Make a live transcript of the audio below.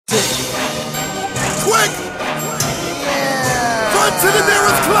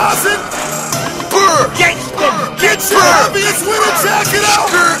Heaviest winter jacket out.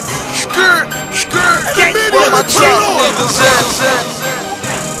 Skirt. Where my truck niggas at?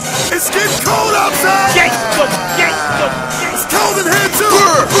 It's getting cold outside. It's cold in here too.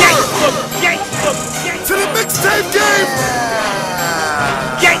 To the mixtape game.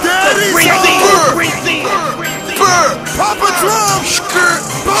 Daddy's home. Papa drum. Skirt.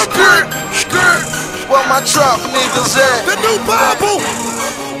 Where my truck niggas at? The new Bible.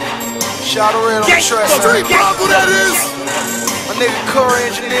 Shout out on the track. Street Bible that is. My nigga Curry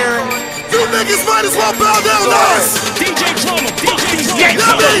Engineering. You niggas might as well bow down to us. DJ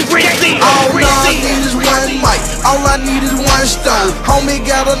Drama, All I need is one mic, all I need is one stove. Homie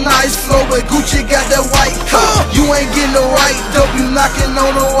got a nice flow, but Gucci got that white coat. You ain't getting the right dope, you knocking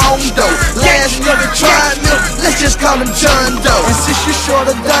on the wrong door. Last nigga tried me, let's just call him John Doe. And since you short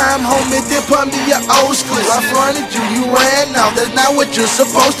a dime, homie, then put me your old school. I fronted you, you ran out, that's not what you're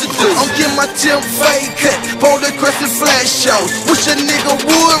supposed to do. I'm getting my Tim fade cut, pull the crescent flash shows. Wish a nigga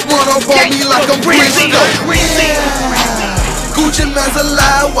would run up on me like I'm Briscoe. Gucci man's a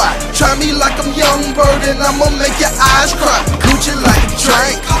lie, why? Try me like I'm Young Bird and I'ma make your eyes cry. Gucci like to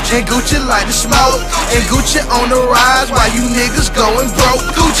drink, and Gucci like to smoke, and Gucci on the rise while you niggas going broke.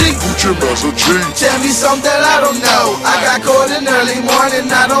 Gucci man's a G. Tell me something that I don't know. I got caught in early morning,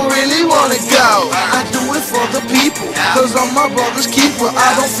 I don't really wanna go. I do it for the people, cause I'm my brother's keeper.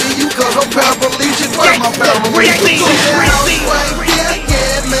 I don't feel you cause I'm paraplegic, where's my paraplegic?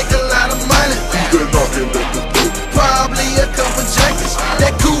 Yeah, make a lot of money. Probably a couple jackets.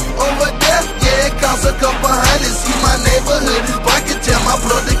 That coupe over there, yeah, it costs a couple hundred. See my neighborhood is bucket, tell my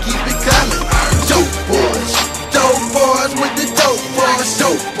brother keep it coming. Dope boys with the dope boys.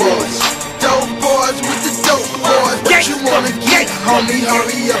 Dope boys with the dope boys. What you wanna get, homie?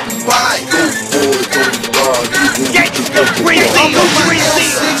 Hurry up and buy. I'm on my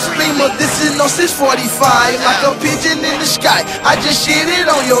L6 Beamer, this is no 645. Like a pigeon in the sky, I just shit it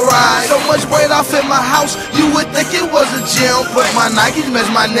on your ride. So much weight off in my house, you would think it was a gym. But my Nikes match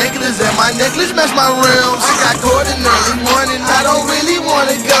my necklace and my necklace match my rims. I got caught in early morning, I don't really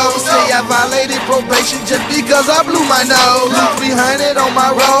wanna go. Say I violated probation just because I blew my nose. 300 on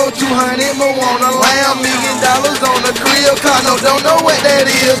my road, 200 more on a lamb. $1 million on a crib, Cano don't know what that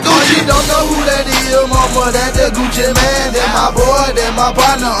is. Gucci don't know who that is, mama, that the Gucci man. That my boy, that my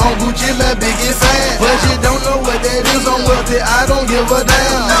partner on Gucci man, biggest fan. But you don't know what that is, I'm wealthy, I don't give a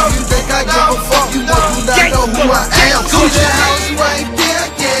damn. You think I give a fuck, you must do not know who I am. Gucci house right there,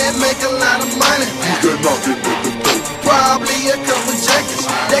 yeah, make a lot of money. Probably a couple jackets.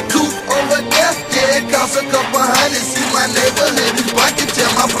 That coupe over there, yeah, it costs a couple hundred. See my neighborhood is bucket,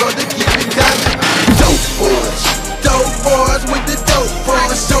 tell my brother keep it coming. Dope boys with the dope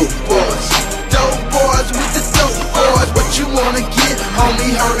boys. Dope boys with the dope boys. What you wanna get,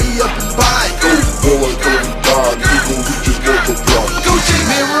 homie? Hurry up and buy. Gucci,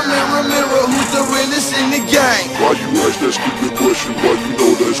 mirror, who's the realest in the game? Why you ask that stupid question? Why you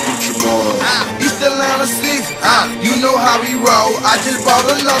know that's Gucci mine? East Atlanta 6, you know how we roll. I just bought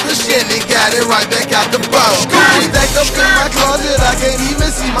another shit and got it right back out the bowl. Gucci stacked up in my closet, I can't even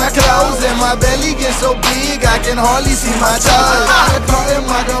see my clothes. And my belly gets so big, I can hardly see my toes. I car in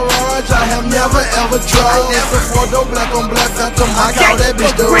my garage, I have never ever drove. Never four-door black on black phantom, I call that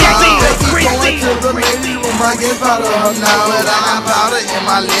bitch the road. They keep going to the lady room, I get powder her now. But I got powder in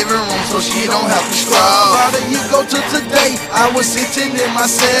my living room, so she don't have to scrub. About a year ago to today, I was sitting in my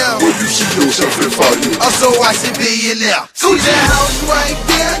cell. When you see yourself in fire, So I said billionaire. Gucci house right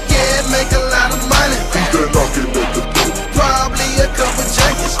there, yeah, make a lot of money. they're knocking at the door. Probably a couple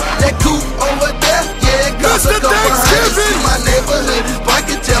jackets. That coupe over there, yeah, it costs a Mr. couple hundred. Thanksgiving. See my neighborhood is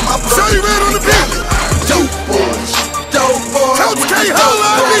bucket, tell my brother Show you right on the keep it coming. Dope boys Coach with K, the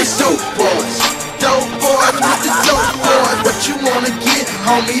holla at me. dope boys with the dope boys. What you wanna get,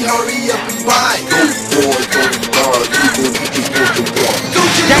 homie? Hurry up and buy.